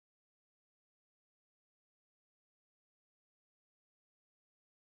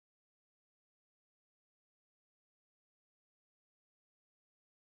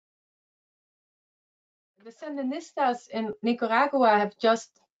The Sandinistas in Nicaragua have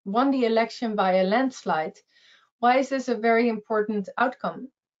just won the election by a landslide. Why is this a very important outcome?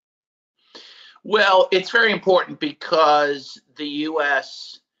 Well, it's very important because the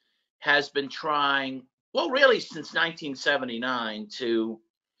U.S. has been trying, well, really since 1979 to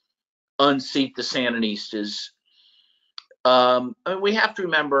unseat the Sandinistas. We have to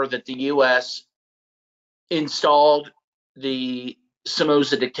remember that the U.S. installed the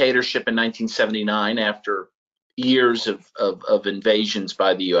Somoza dictatorship in 1979 after years of invasions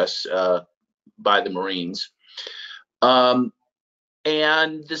by the U.S. By the Marines. And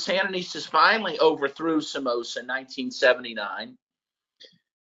the Sandinistas finally overthrew Somoza in 1979.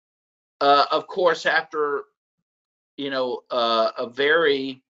 Of course, after a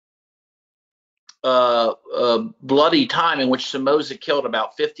very bloody time in which Somoza killed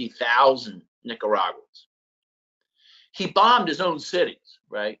about 50,000 Nicaraguans. He bombed his own cities,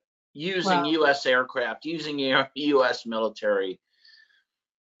 right? Using Wow. U.S. aircraft, using U.S. military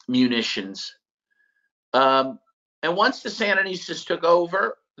munitions. And once the Sandinistas took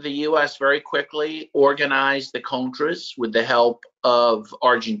over, the U.S. very quickly organized the Contras with the help of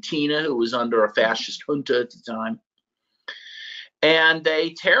Argentina, who was under a fascist junta at the time. And they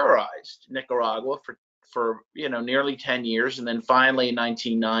terrorized Nicaragua for nearly 10 years. And then finally in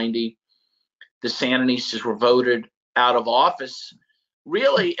 1990, the Sandinistas were voted out of office,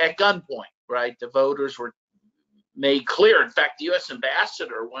 really at gunpoint, right? The voters were made clear. In fact, the U.S.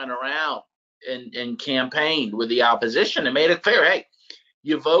 ambassador went around and campaigned with the opposition and made it clear, hey,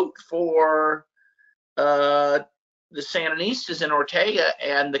 you vote for the Sandinistas and Ortega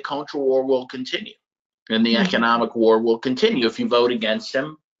and the Contra War will continue. And the economic war will continue. If you vote against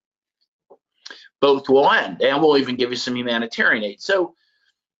him, both will end. And we'll even give you some humanitarian aid. So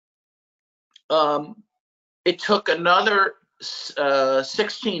it took another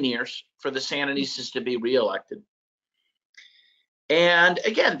 16 years for the Sandinistas to be reelected. And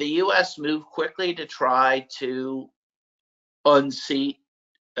again, the U.S. moved quickly to try to unseat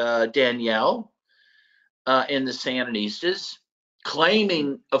Danielle in the Sandinistas,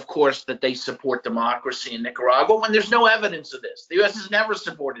 claiming, of course, that they support democracy in Nicaragua when there's no evidence of this. The U.S. has never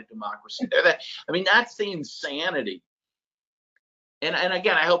supported democracy there. That's the insanity. And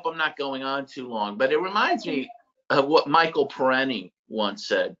again, I hope I'm not going on too long, but it reminds me of what Michael Parenti once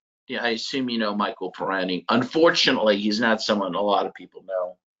said. I assume you know Michael Parenti. Unfortunately, he's not someone a lot of people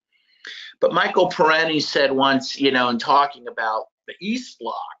know. But Michael Parenti said once, in talking about the East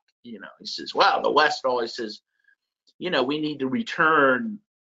Bloc, he says, wow, the West always says, we need to return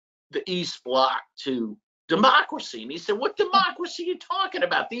the East Bloc to democracy. And he said, what democracy are you talking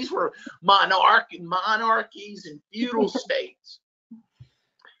about? These were monarchies and feudal states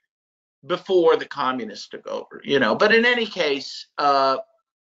before the communists took over, But in any case,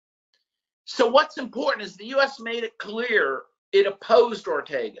 so what's important is the U.S. made it clear it opposed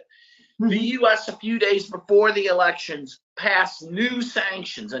Ortega. The U.S. a few days before the elections passed new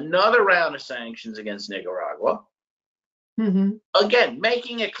sanctions, another round of sanctions against Nicaragua. Again,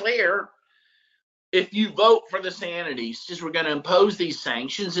 making it clear, if you vote for the Sandinistas, we're going to impose these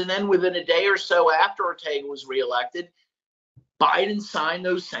sanctions. And then within a day or so after Ortega was reelected, Biden signed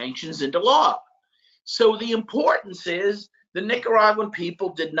those sanctions into law. So the importance is the Nicaraguan people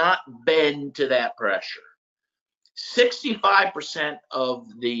did not bend to that pressure. 65% of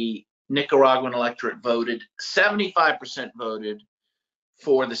the Nicaraguan electorate voted, 75% voted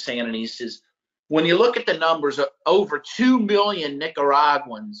for the Sandinistas. When you look at the numbers, over 2 million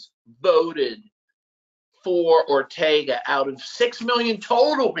Nicaraguans voted for Ortega out of 6 million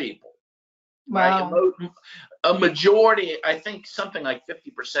total people. Wow. Right? A majority, I think something like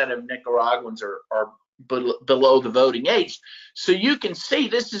 50% of Nicaraguans are below the voting age. So you can see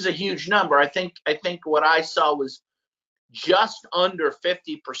this is a huge number. I think what I saw was just under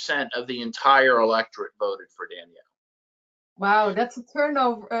 50% of the entire electorate voted for Danielle. Wow, that's a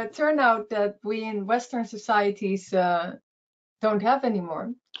turnout that we in Western societies don't have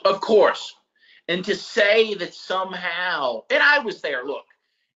anymore. Of course. And to say that somehow, and I was there, look,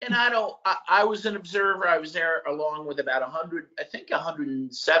 and I was an observer. I was there along with about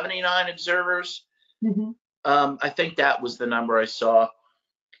 179 observers. I think that was the number I saw.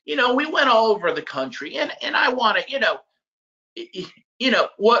 We went all over the country, and I want to,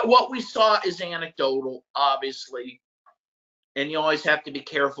 what we saw is anecdotal, obviously, and you always have to be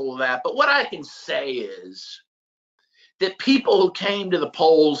careful of that. But what I can say is that people who came to the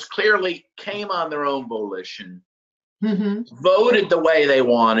polls clearly came on their own volition, voted the way they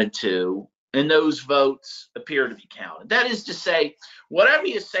wanted to, and those votes appear to be counted. That is to say, whatever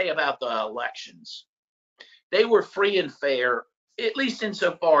you say about the elections, they were free and fair, at least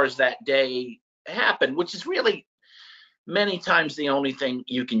insofar as that day happened, which is really many times the only thing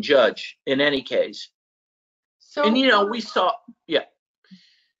you can judge in any case. So, and we saw, yeah.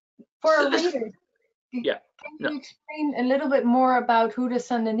 For So our this, readers, yeah, can no. you explain a little bit more about who the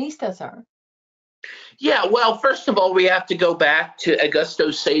Sandinistas are? Yeah, well, first of all, we have to go back to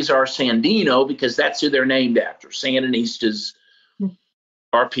Augusto Cesar Sandino, because that's who they're named after. Sandinistas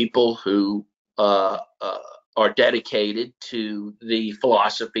are people who are dedicated to the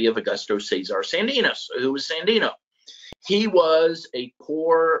philosophy of Augusto Cesar Sandino. Who was Sandino? He was a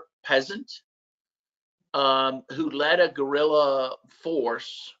poor peasant who led a guerrilla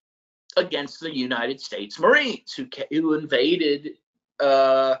force against the United States Marines, who invaded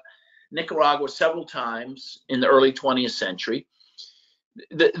Nicaragua several times in the early 20th century.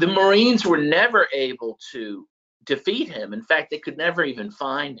 The Marines were never able to defeat him. In fact, they could never even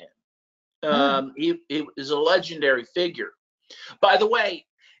find him. He is a legendary figure. By the way,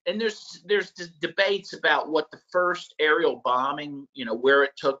 and there's debates about what the first aerial bombing, where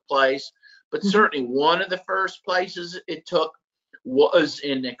it took place, but certainly one of the first places it took was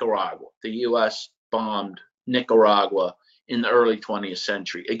in Nicaragua. The U.S. bombed Nicaragua in the early 20th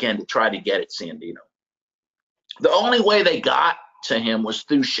century, again, to try to get at Sandino. The only way they got to him was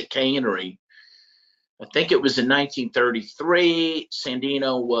through chicanery. I think it was in 1933.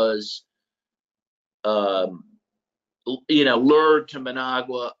 Sandino was, lured to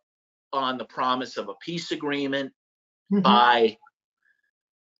Managua on the promise of a peace agreement by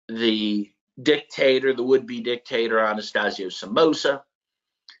the dictator, the would-be dictator, Anastasio Somoza.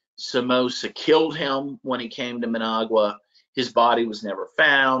 Somoza killed him when he came to Managua. His body was never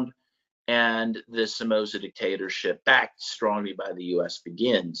found, and the Somoza dictatorship, backed strongly by the U.S.,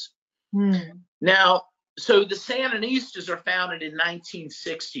 begins. Now, so the Sandinistas are founded in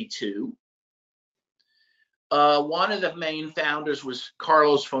 1962. One of the main founders was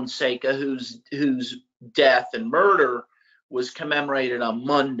Carlos Fonseca, whose death and murder was commemorated on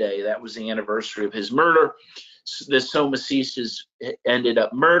Monday. That was the anniversary of his murder. The Somocistas ended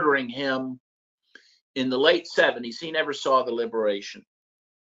up murdering him in the late 70s. He never saw the liberation.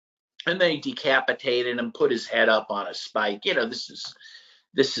 And they decapitated him, put his head up on a spike.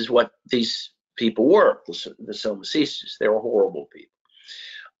 This is what these people were, the Somocistas. They were horrible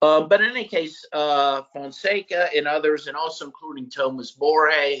people. But in any case, Fonseca and others, and also including Thomas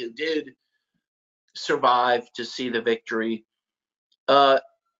Borge, who did survive to see the victory,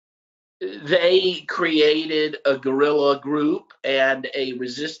 they created a guerrilla group and a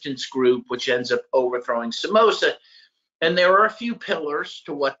resistance group, which ends up overthrowing Somoza. And there were a few pillars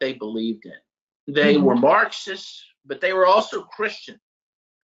to what they believed in. They were Marxists, but they were also Christian.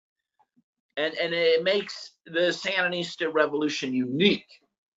 And it makes the Sandinista revolution unique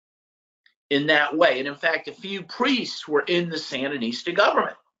in that way. And in fact, a few priests were in the Sandinista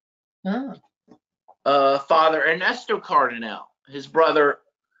government. Father Ernesto Cardinal, his brother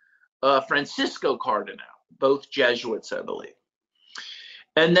Francisco Cardinal, both Jesuits, I believe.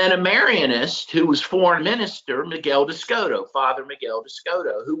 And then a Marianist who was foreign minister, Miguel de Escoto, Father Miguel de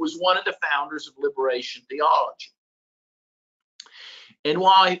Escoto, who was one of the founders of liberation theology. And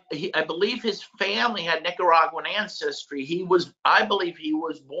while I believe his family had Nicaraguan ancestry, I believe he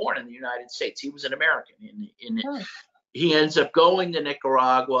was born in the United States. He was an American. He ends up going to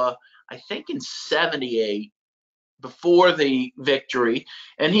Nicaragua, I think in 78, before the victory,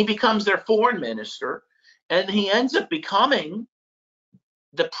 and he becomes their foreign minister, and he ends up becoming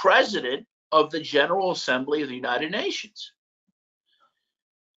the president of the General Assembly of the United Nations.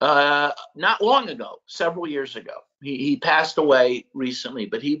 Not long ago, several years ago. He passed away recently,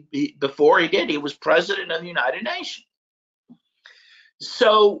 but before he did, he was president of the United Nations.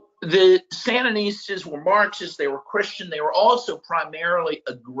 So the Sandinistas were Marxists, they were Christian, they were also primarily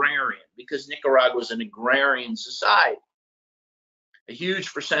agrarian, because Nicaragua was an agrarian society. A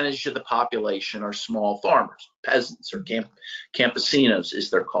huge percentage of the population are small farmers, peasants, or campesinos,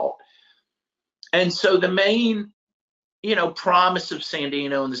 as they're called. And so the main promise of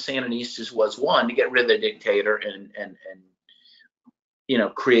Sandino and the Sandinistas was, one, to get rid of the dictator and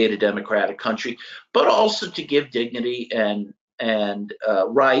create a democratic country, but also to give dignity and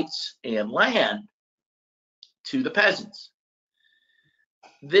rights and land to the peasants.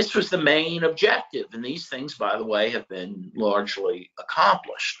 This was the main objective, and these things, by the way, have been largely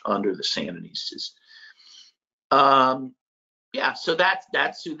accomplished under the Sandinistas. So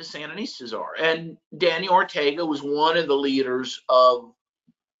that's who the Sandinistas are. And Daniel Ortega was one of the leaders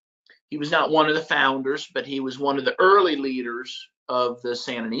he was not one of the founders, but he was one of the early leaders of the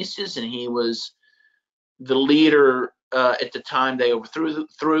Sandinistas, and he was the leader at the time they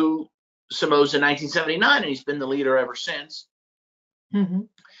overthrew Somoza in 1979, and he's been the leader ever since.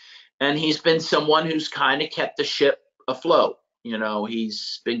 And he's been someone who's kind of kept the ship afloat. You know,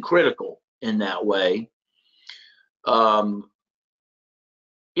 he's been critical in that way.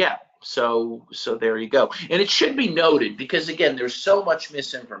 Yeah, so there you go. And it should be noted, because again, there's so much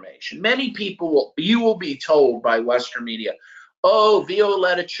misinformation. Many people you will be told by Western media, oh,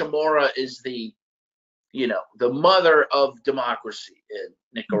 Violeta Chamorro is the mother of democracy in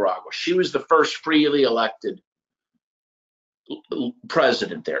Nicaragua. She was the first freely elected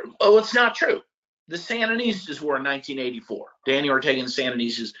president there. Oh, it's not true. The Sandinistas were in 1984. Daniel Ortega and the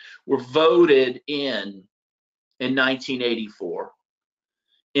Sandinistas were voted in 1984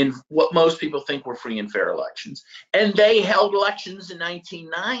 in what most people think were free and fair elections. And they held elections in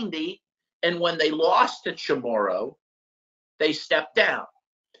 1990. And when they lost to Chamorro, they stepped down.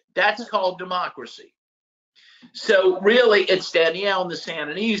 That's called democracy. So really, it's Daniel and the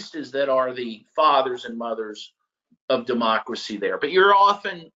Sandinistas that are the fathers and mothers of democracy there. But you're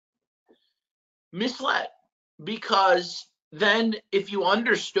often misled, because then if you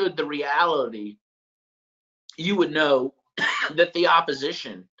understood the reality, you would know that the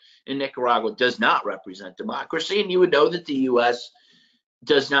opposition in Nicaragua does not represent democracy, and you would know that the U.S.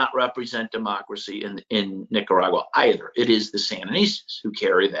 does not represent democracy in Nicaragua either. It is the Sandinistas who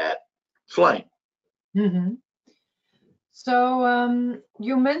carry that flame. Mm-hmm. So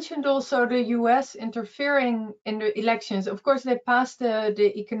you mentioned also the U.S. interfering in the elections. Of course, they passed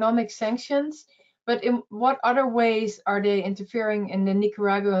the economic sanctions, but in what other ways are they interfering in the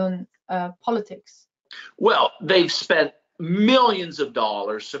Nicaraguan politics? Well, they've spent millions of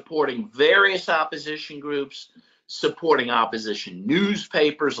dollars supporting various opposition groups, supporting opposition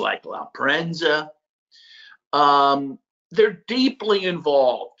newspapers like La Prensa. They're deeply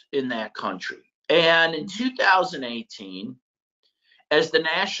involved in that country. And in 2018, as the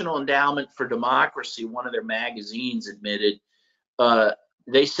National Endowment for Democracy, one of their magazines, admitted,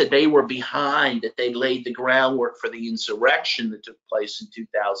 they said they were behind, that they laid the groundwork for the insurrection that took place in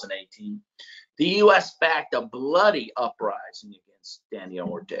 2018. The U.S. backed a bloody uprising against Daniel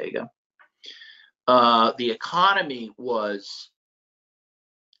Ortega. The economy was,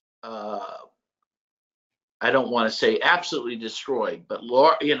 I don't want to say absolutely destroyed, but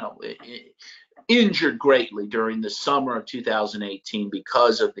injured greatly during the summer of 2018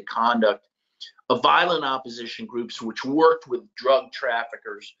 because of the conduct of violent opposition groups which worked with drug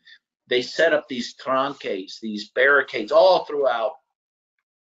traffickers. They set up these tranques, these barricades, all throughout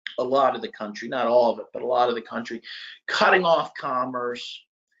a lot of the country, not all of it, but a lot of the country, cutting off commerce,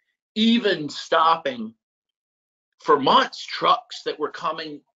 even stopping for months trucks that were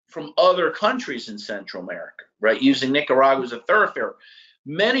coming from other countries in Central America, right, using Nicaragua as a thoroughfare.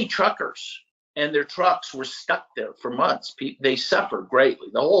 Many truckers and their trucks were stuck there for months. They suffered greatly.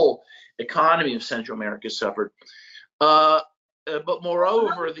 The whole economy of Central America suffered. But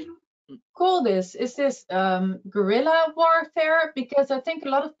moreover, call this? Is this guerrilla warfare? Because I think a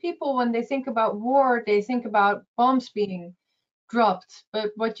lot of people, when they think about war, they think about bombs being dropped.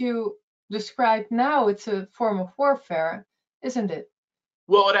 But what you described now, it's a form of warfare, isn't it?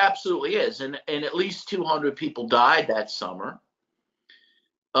 Well, it absolutely is. And at least 200 people died that summer,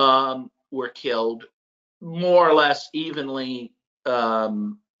 were killed, more or less evenly.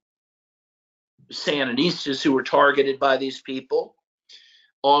 Sandinistas who were targeted by these people,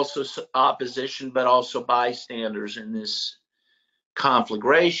 also opposition, but also bystanders in this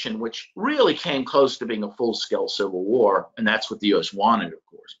conflagration, which really came close to being a full-scale civil war, and that's what the U.S. wanted, of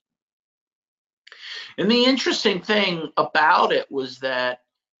course. And the interesting thing about it was that,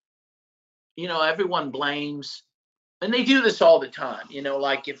 everyone blames, and they do this all the time,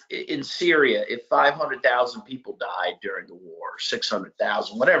 like if in Syria, if 500,000 people died during the war,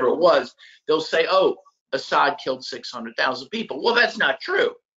 600,000, whatever it was, they'll say, oh, Assad killed 600,000 people. Well, that's not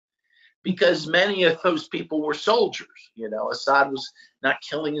true, because many of those people were soldiers. Assad was not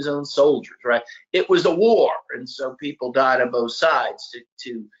killing his own soldiers, right? It was a war, and so people died on both sides.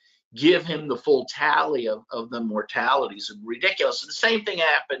 To give him the full tally of the mortalities is ridiculous. And the same thing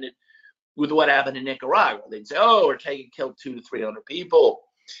happened with what happened in Nicaragua. They'd say, oh, Ortega killed 200 to 300 people.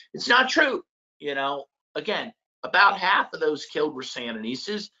 It's not true. Again, about half of those killed were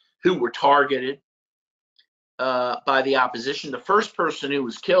Sandinistas who were targeted by the opposition. The first person who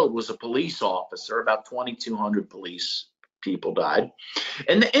was killed was a police officer. About 2,200 police people died.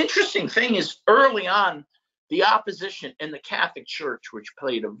 And the interesting thing is, early on, the opposition and the Catholic Church, which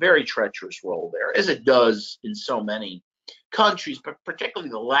played a very treacherous role there, as it does in so many countries, but particularly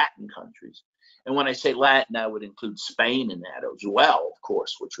the Latin countries. And when I say Latin, I would include Spain in that as well, of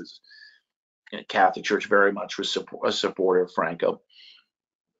course, which was, Catholic Church very much was a supporter of Franco.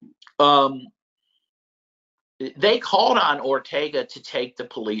 they called on Ortega to take the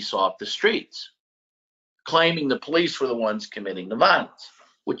police off the streets, claiming the police were the ones committing the violence,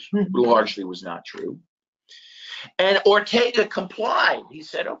 which largely was not true. And Ortega complied. He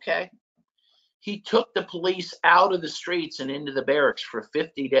said, okay. He took the police out of the streets and into the barracks for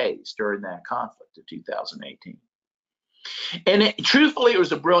 50 days during that conflict of 2018. And truthfully, it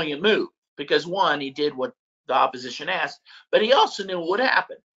was a brilliant move because, one, he did what the opposition asked, but he also knew what would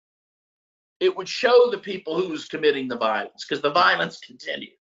happen. It would show the people who was committing the violence, because the violence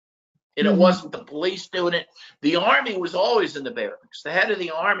continued. And it wasn't the police doing it. The army was always in the barracks. The head of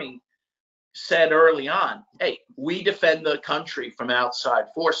the army said early on, hey, we defend the country from outside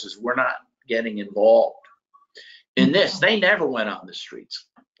forces. We're not getting involved in this. They never went on the streets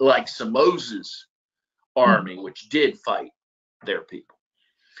like Somoza's army, which did fight their people.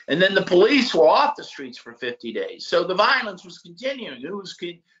 And then the police were off the streets for 50 days. So the violence was continuing.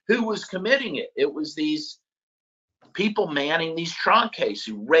 Who was committing it? It was these people manning these tranques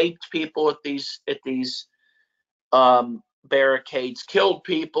who raped people at these barricades, killed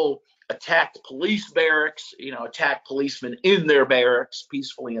people, attacked police barracks, attacked policemen in their barracks,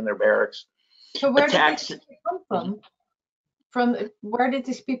 peacefully in their barracks. So where did these people come from? Where did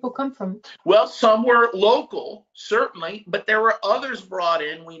these people come from? Well, some were local, certainly, but there were others brought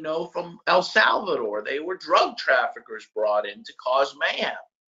in, we know, from El Salvador. They were drug traffickers brought in to cause mayhem.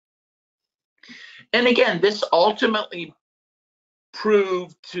 And again, this ultimately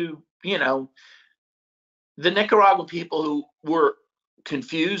proved to, the Nicaraguan people who were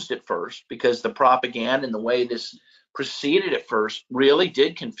confused at first, because the propaganda and the way this proceeded at first really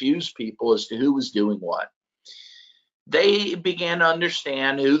did confuse people as to who was doing what. They began to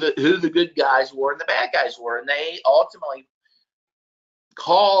understand who the good guys were and the bad guys were, and they ultimately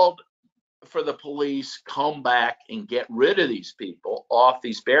called for the police come back and get rid of these people off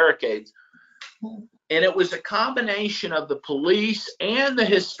these barricades. And it was a combination of the police and the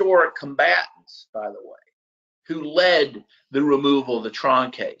historic combatants, by the way, who led the removal of the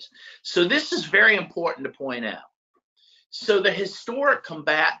tranques. So this is very important to point out. So the historic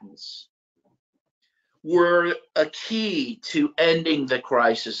combatants were a key to ending the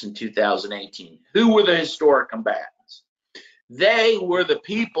crisis in 2018. Who were the historic combatants? They were the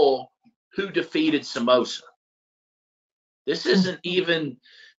people who defeated Somoza. This isn't even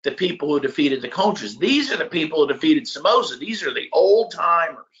the people who defeated the Contras. These are the people who defeated Somoza. These are the old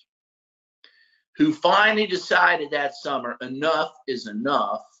timers who finally decided that summer enough is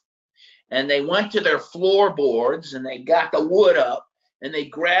enough. And they went to their floorboards and they got the wood up and they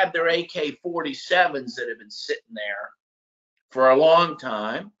grabbed their AK-47s that had been sitting there for a long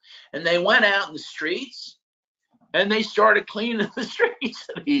time. And they went out in the streets and they started cleaning the streets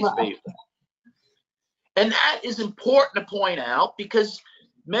of these people. And that is important to point out, because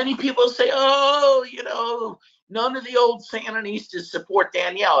many people say, oh, none of the old Sandinistas support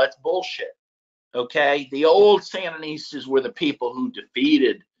Danielle. That's bullshit. Okay? The old Sandinistas were the people who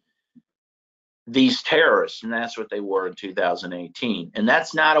defeated these terrorists, and that's what they were in 2018. And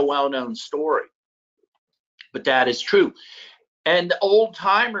that's not a well-known story, but that is true. And the old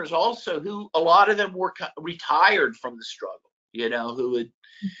timers also, who a lot of them were retired from the struggle, who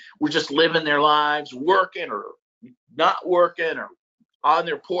were just living their lives, working or not working, or on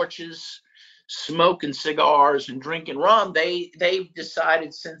their porches smoking cigars and drinking rum. They've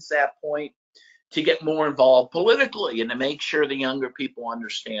decided since that point to get more involved politically and to make sure the younger people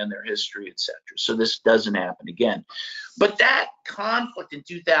understand their history, etc. So this doesn't happen again. But that conflict in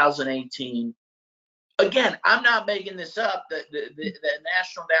 2018, again, I'm not making this up. The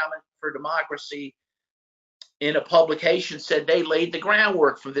National Endowment for Democracy, in a publication, said they laid the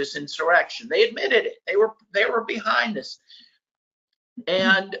groundwork for this insurrection. They admitted it. They were behind this.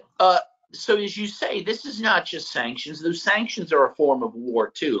 And so, as you say, this is not just sanctions. Those sanctions are a form of war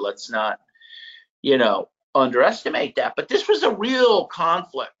too. Let's not underestimate that. But this was a real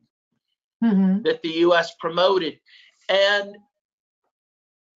conflict that the U.S. promoted. And,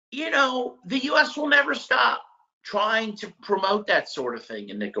 the U.S. will never stop trying to promote that sort of thing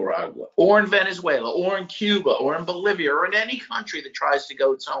in Nicaragua or in Venezuela or in Cuba or in Bolivia or in any country that tries to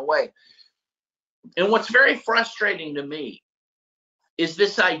go its own way. And what's very frustrating to me is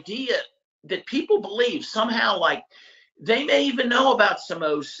this idea that people believe somehow, like, they may even know about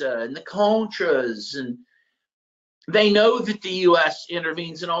Somoza and the Contras, and they know that the U.S.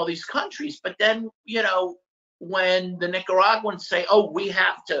 intervenes in all these countries. But then, when the Nicaraguans say, oh, we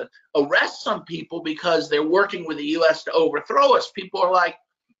have to arrest some people because they're working with the U.S. to overthrow us, people are like,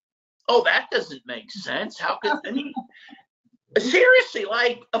 oh, that doesn't make sense. How could, seriously,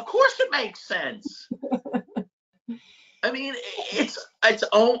 like, of course it makes sense. I mean, it's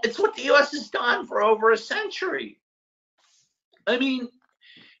what the U.S. has done for over a century. I mean,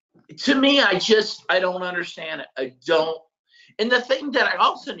 to me, I don't understand it. I don't. And the thing that I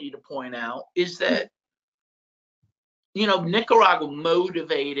also need to point out is that, Nicaragua,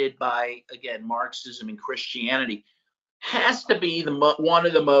 motivated by, again, Marxism and Christianity, has to be one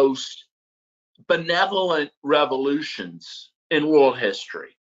of the most benevolent revolutions in world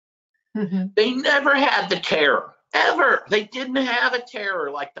history. Mm-hmm. They never had the terror, ever. They didn't have a terror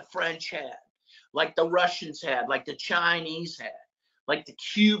like the French had, like the Russians had, like the Chinese had, like the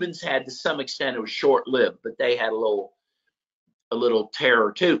Cubans had. To some extent, it was short-lived, but they had a little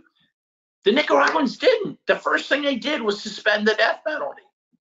terror too. The Nicaraguans didn't. The first thing they did was suspend the death penalty.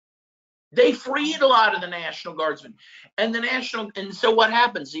 They freed a lot of the National Guardsmen. And so what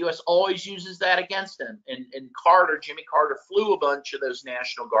happens? The U.S. always uses that against them. And Jimmy Carter flew a bunch of those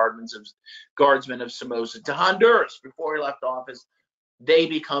National Guardsmen of Somoza to Honduras before he left office. They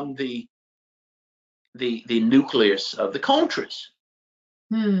become the nucleus of the Contras.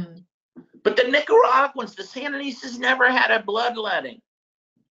 But the Nicaraguans, the Sandinistas, never had a bloodletting.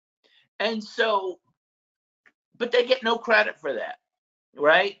 And so, but they get no credit for that,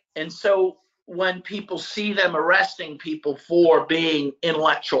 right? And so when people see them arresting people for being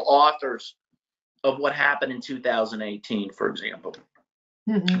intellectual authors of what happened in 2018, for example,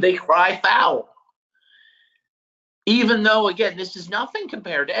 they cry foul. Even though, again, this is nothing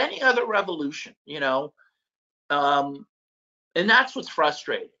compared to any other revolution, and that's what's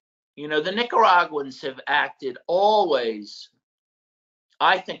frustrating. The Nicaraguans have acted always,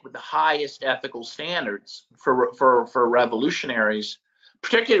 I think, with the highest ethical standards for revolutionaries,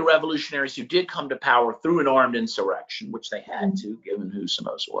 particularly revolutionaries who did come to power through an armed insurrection, which they had to, given who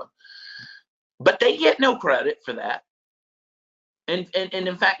Somoza was. But they get no credit for that. And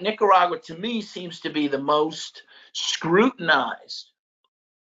in fact, Nicaragua, to me, seems to be the most scrutinized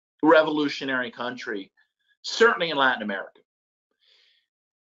revolutionary country, certainly in Latin America.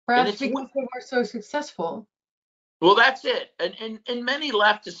 Perhaps because they were so successful. Well, that's it. And many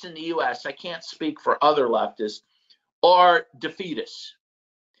leftists in the U.S., I can't speak for other leftists, are defeatists.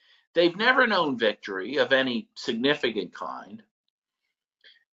 They've never known victory of any significant kind.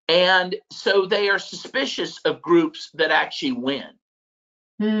 And so they are suspicious of groups that actually win.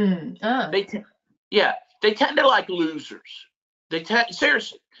 They tend to like losers.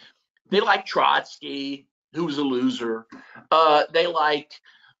 Seriously, they like Trotsky, who was a loser. They like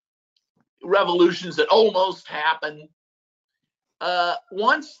revolutions that almost happened.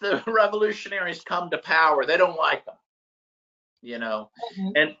 Once the revolutionaries come to power, they don't like them,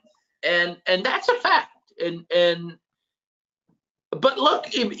 and that's a fact. But look,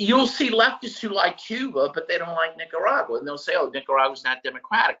 you'll see leftists who like Cuba, but they don't like Nicaragua, and they'll say, "Oh, Nicaragua's not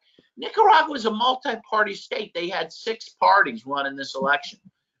democratic." Nicaragua is a multi-party state. They had 6 parties running this election.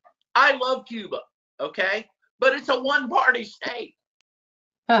 I love Cuba, okay, but it's a one-party state.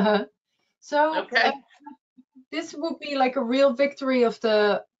 So okay. This would be like a real victory of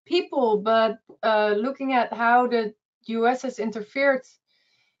the people, but looking at how the U.S. has interfered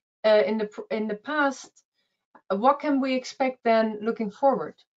in the past, what can we expect then looking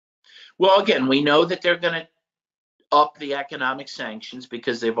forward? Well, again, we know that they're going to up the economic sanctions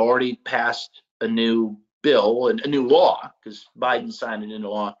because they've already passed a new bill and a new law, because Biden signed it into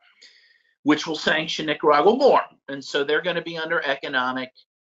law, which will sanction Nicaragua more. And so they're going to be under economic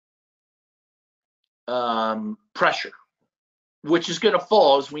pressure, which is going to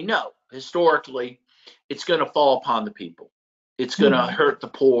fall, as we know, historically, it's going to fall upon the people. It's going to hurt the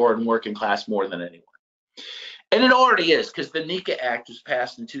poor and working class more than anyone. And it already is, because the NICA Act was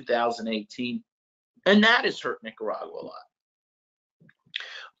passed in 2018, and that has hurt Nicaragua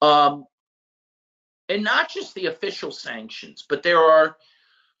a lot. And not just the official sanctions, but there are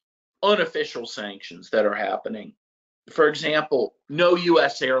unofficial sanctions that are happening. For example, no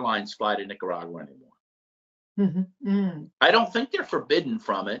U.S. airlines fly to Nicaragua anymore. I don't think they're forbidden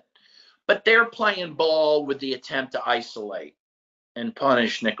from it, but they're playing ball with the attempt to isolate and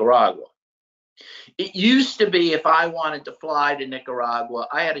punish Nicaragua. It used to be, if I wanted to fly to Nicaragua,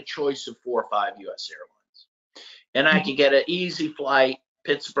 I had a choice of 4 or 5 U.S. airlines. And I could get an easy flight,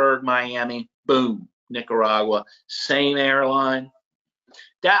 Pittsburgh, Miami, boom, Nicaragua, same airline.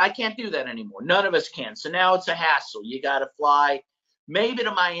 I can't do that anymore. None of us can. So now it's a hassle. You got to fly maybe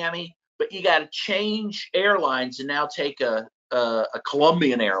to Miami, but you got to change airlines and now take a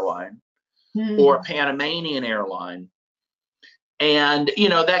Colombian airline or a Panamanian airline. And,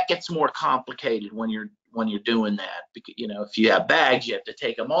 that gets more complicated when you're doing that. Because, if you have bags, you have to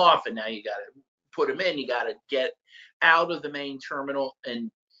take them off, and now you got to put them in. You got to get out of the main terminal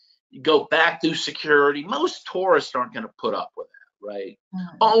and go back through security. Most tourists aren't going to put up with that, right?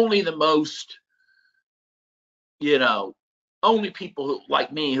 Only the most, only people who,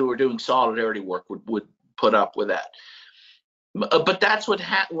 like me, who are doing solidarity work would put up with that. But that's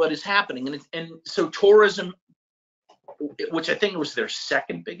what is happening, and so tourism, which I think was their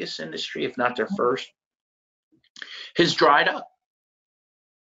second biggest industry, if not their first, has dried up.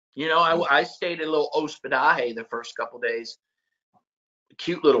 I stayed at a little hospedaje the first couple of days, a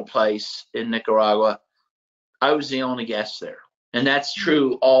cute little place in Nicaragua. I was the only guest there, and that's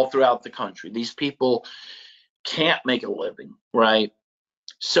true all throughout the country. These people can't make a living, right?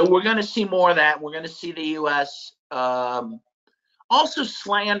 So we're going to see more of that. We're going to see the U.S. Also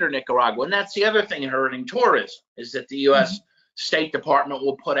slander Nicaragua, and that's the other thing hurting tourism, is that the U.S. State Department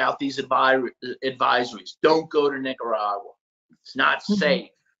will put out these advisories. Don't go to Nicaragua. It's not safe.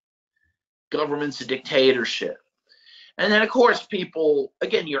 Government's a dictatorship. And then, of course, people,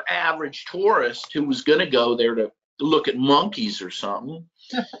 again, your average tourist who was going to go there to look at monkeys or something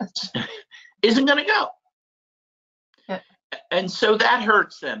isn't going to go. And so that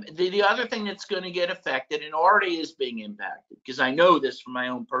hurts them. The other thing that's going to get affected, and already is being impacted, because I know this from my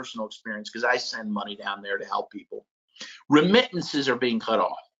own personal experience, because I send money down there to help people. Remittances are being cut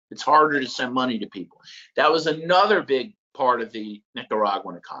off. It's harder to send money to people. That was another big part of the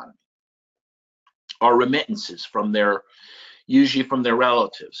Nicaraguan economy, are remittances usually from their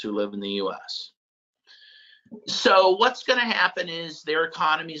relatives who live in the U.S. So what's going to happen is their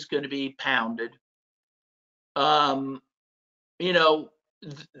economy is going to be pounded. The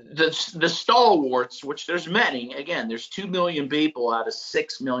stalwarts, which there's many, again, there's 2 million people out of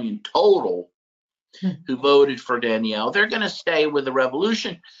 6 million total who voted for Danielle. They're going to stay with the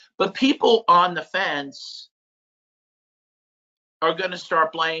revolution, but people on the fence are going to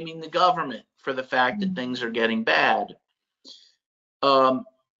start blaming the government for the fact that things are getting bad. And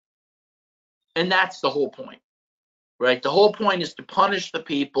that's the whole point, right? The whole point is to punish the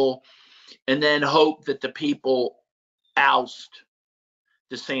people and then hope that the people oust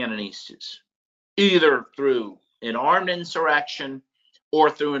the Sandinistas, either through an armed insurrection or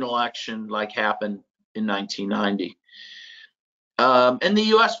through an election like happened in 1990. And the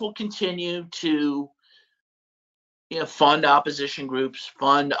U.S. will continue to fund opposition groups,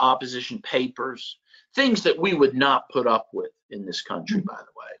 fund opposition papers, things that we would not put up with in this country, by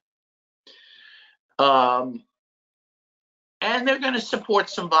the way. And they're going to support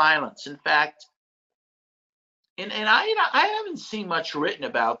some violence. In fact, and I haven't seen much written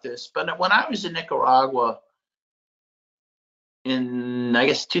about this, but when I was in Nicaragua in, I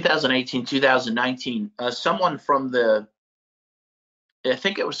guess, 2018, 2019, someone from I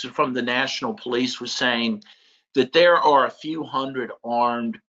think it was from the National Police, was saying that there are a few hundred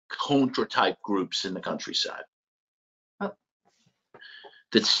armed Contra-type groups in the countryside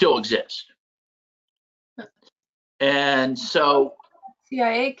that still exist. And so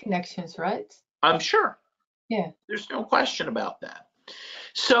CIA connections, right? I'm sure. Yeah. There's no question about that.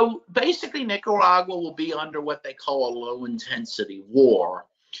 So basically, Nicaragua will be under what they call a low-intensity war,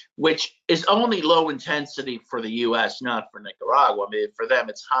 which is only low intensity for the U.S., not for Nicaragua. I mean, for them,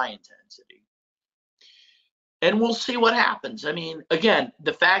 it's high intensity. And we'll see what happens. I mean, again,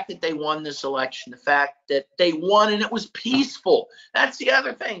 the fact that they won this election, the fact that they won and it was peaceful, that's the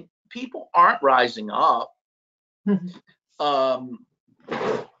other thing. People aren't rising up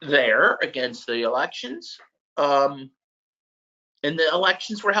there against the elections. And the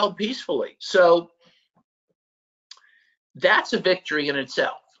elections were held peacefully. So that's a victory in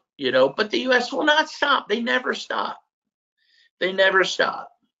itself, but the U.S. will not stop. They never stop. They never stop.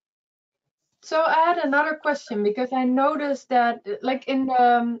 So I had another question, because I noticed that, like in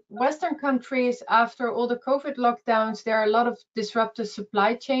Western countries, after all the COVID lockdowns, there are a lot of disrupted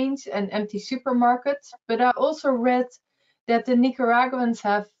supply chains and empty supermarkets. But I also read that the Nicaraguans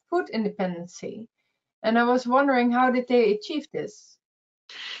have food independency. And I was wondering, how did they achieve this?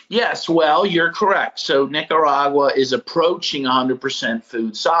 Yes, well, you're correct. So Nicaragua is approaching 100%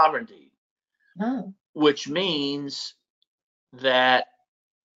 food sovereignty, which means that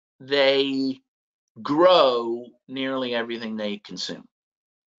they grow nearly everything they consume.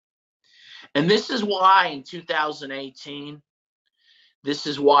 And this is why in 2018, this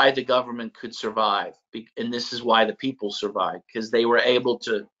is why the government could survive. And this is why the people survived, because they were able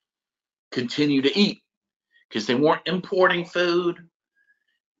to continue to eat, because they weren't importing food.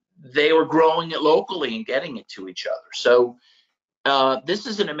 They were growing it locally and getting it to each other. So this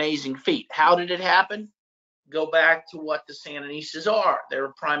is an amazing feat. How did it happen? Go back to what the Sandinistas are.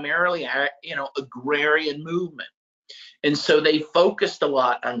 They're primarily, agrarian movement. And so they focused a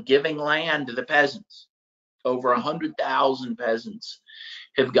lot on giving land to the peasants, over 100,000 peasants.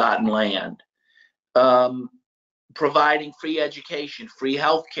 have gotten land. Providing free education, free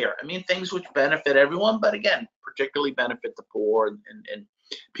health care. I mean, things which benefit everyone, but again, particularly benefit the poor and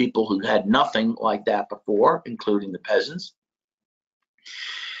people who had nothing like that before, including the peasants.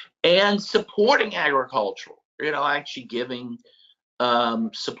 And supporting agriculture, actually giving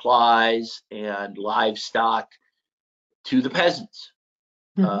supplies and livestock to the peasants.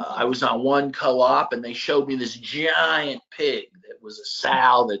 I was on one co-op and they showed me this giant pig that was a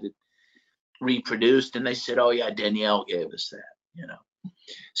sow that had reproduced, and they said, "Oh yeah, Danielle gave us that,"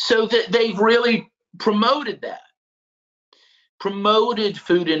 So that they've really promoted that, promoted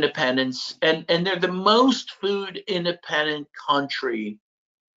food independence, and they're the most food independent country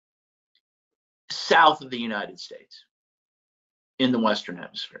south of the United States in the Western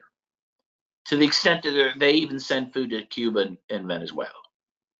Hemisphere, to the extent that they even send food to Cuba and Venezuela.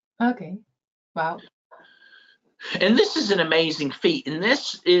 Okay, wow. And this is an amazing feat, and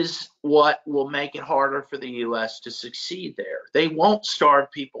this is what will make it harder for the U.S. to succeed there. They won't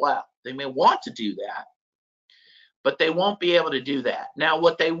starve people out. They may want to do that, but they won't be able to do that. Now,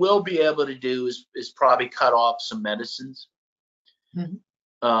 what they will be able to do is probably cut off some medicines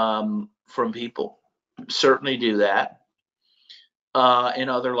from people. Certainly do that, and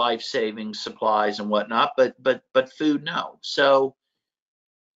other life-saving supplies and whatnot. But food, no. So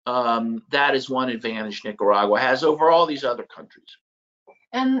that is one advantage Nicaragua has over all these other countries.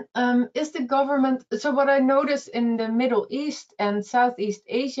 And is the government, so what I notice in the Middle East and Southeast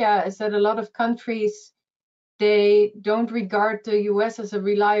Asia is that a lot of countries, they don't regard the US as a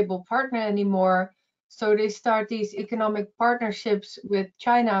reliable partner anymore. So they start these economic partnerships with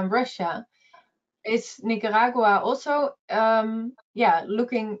China and Russia. Is Nicaragua also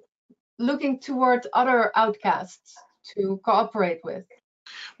looking towards other outcasts to cooperate with?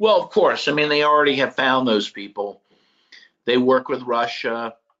 Well, of course. I mean, they already have found those people. They work with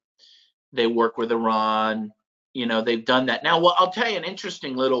Russia. They work with Iran. They've done that. Now, well, I'll tell you an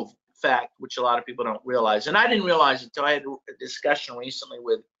interesting little fact, which a lot of people don't realize, and I didn't realize it until I had a discussion recently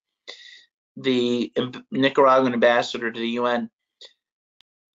with the Nicaraguan ambassador to the UN.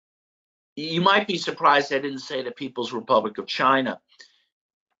 You might be surprised I didn't say the People's Republic of China.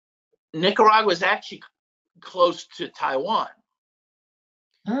 Nicaragua is actually close to Taiwan.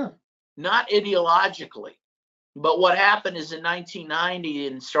 Oh. Not ideologically, but what happened is in 1990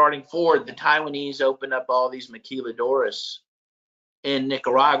 and starting forward, the Taiwanese opened up all these maquiladoras in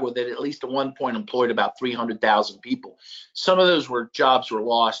Nicaragua that at least at one point employed about 300,000 people. Some of those jobs were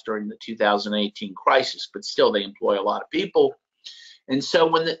lost during the 2018 crisis, but still they employ a lot of people. And so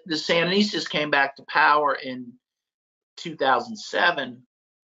when the Sandinistas came back to power in 2007,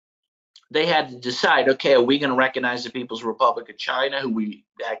 they had to decide, okay, are we going to recognize the People's Republic of China, who we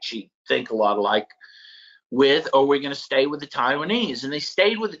actually think a lot alike with, or are we going to stay with the Taiwanese? And they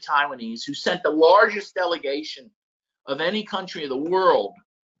stayed with the Taiwanese, who sent the largest delegation of any country of the world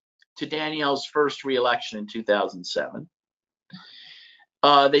to Danielle's first re-election in 2007.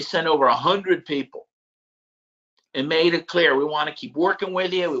 They sent over 100 people and made it clear, we want to keep working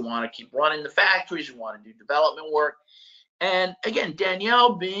with you. We want to keep running the factories. We want to do development work. And again,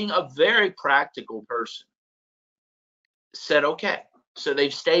 Danielle, being a very practical person, said, okay. So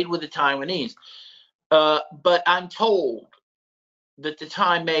they've stayed with the Taiwanese. But I'm told that the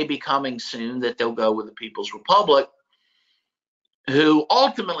time may be coming soon that they'll go with the People's Republic, who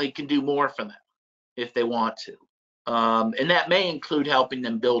ultimately can do more for them if they want to. And that may include helping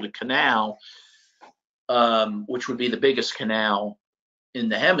them build a canal, which would be the biggest canal in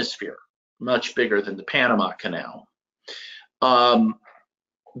the hemisphere, much bigger than the Panama Canal.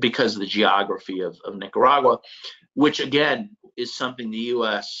 Because of the geography of Nicaragua, which again is something the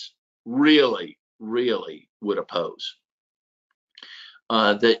U.S. really, really would oppose.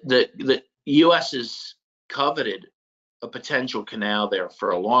 The U.S. has coveted a potential canal there for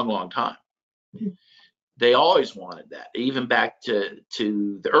a long, long time. They always wanted that, even back to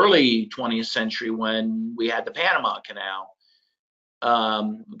the early 20th century when we had the Panama Canal.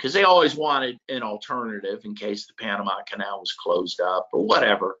 Because they always wanted an alternative in case the Panama Canal was closed up or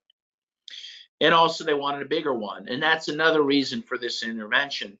whatever. And also they wanted a bigger one. And that's another reason for this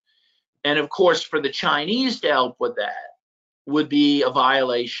intervention. And of course, for the Chinese to help with that would be a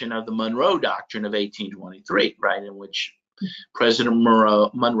violation of the Monroe Doctrine of 1823, right, in which President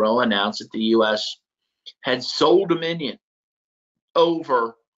Monroe announced that the U.S. had sole dominion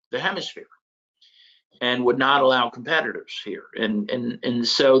over the hemisphere and would not allow competitors here. And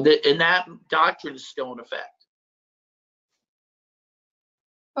so that doctrine is still in effect.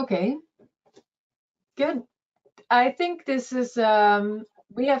 Okay, good. I think this is,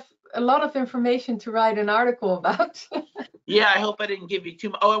 we have a lot of information to write an article about. Yeah, I hope I didn't give you too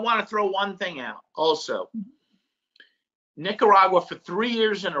much. Oh, I want to throw one thing out also. Nicaragua for 3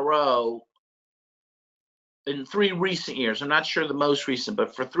 years in a row, in 3 recent years, I'm not sure the most recent,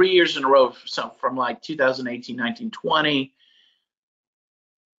 but for 3 years in a row, from like 2018, 19, 20,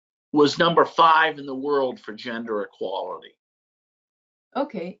 was number 5 in the world for gender equality.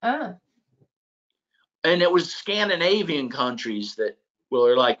 Okay. And it was Scandinavian countries that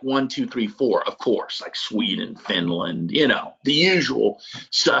were like 1, 2, 3, 4, of course, like Sweden, Finland, the usual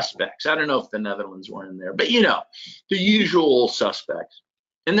suspects. I don't know if the Netherlands were in there, but the usual suspects.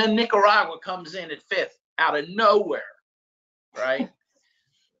 And then Nicaragua comes in at 5th out of nowhere, right?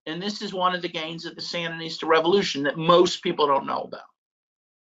 And this is one of the gains of the Sandinista revolution that most people don't know about.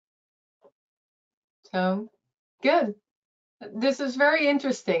 So good. This is very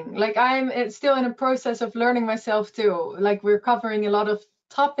interesting. Like I'm still in a process of learning myself too. Like we're covering a lot of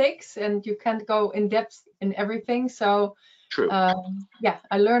topics and you can't go in depth in everything. So True. yeah,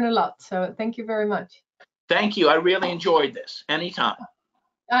 I learn a lot. So thank you very much. Thank you. I really enjoyed this. Anytime.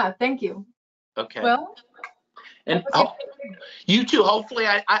 Thank you. Okay. Well, and you too. Hopefully,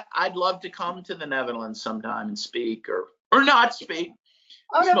 I'd love to come to the Netherlands sometime and speak or not speak.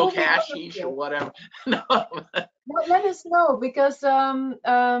 Smoke hashish or whatever. No. Well, let us know because how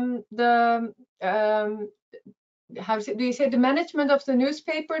do you say, the management of the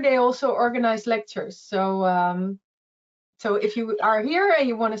newspaper, they also organize lectures. So so if you are here and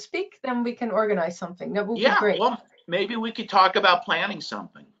you want to speak, then we can organize something. That would be great. Well, maybe we could talk about planning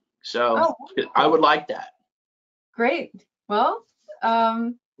something. So I would like that. Great. Well,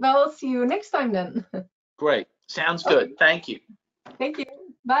 I'll see you next time then. Great. Sounds good. Thank you. Thank you.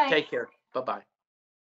 Bye. Take care. Bye-bye.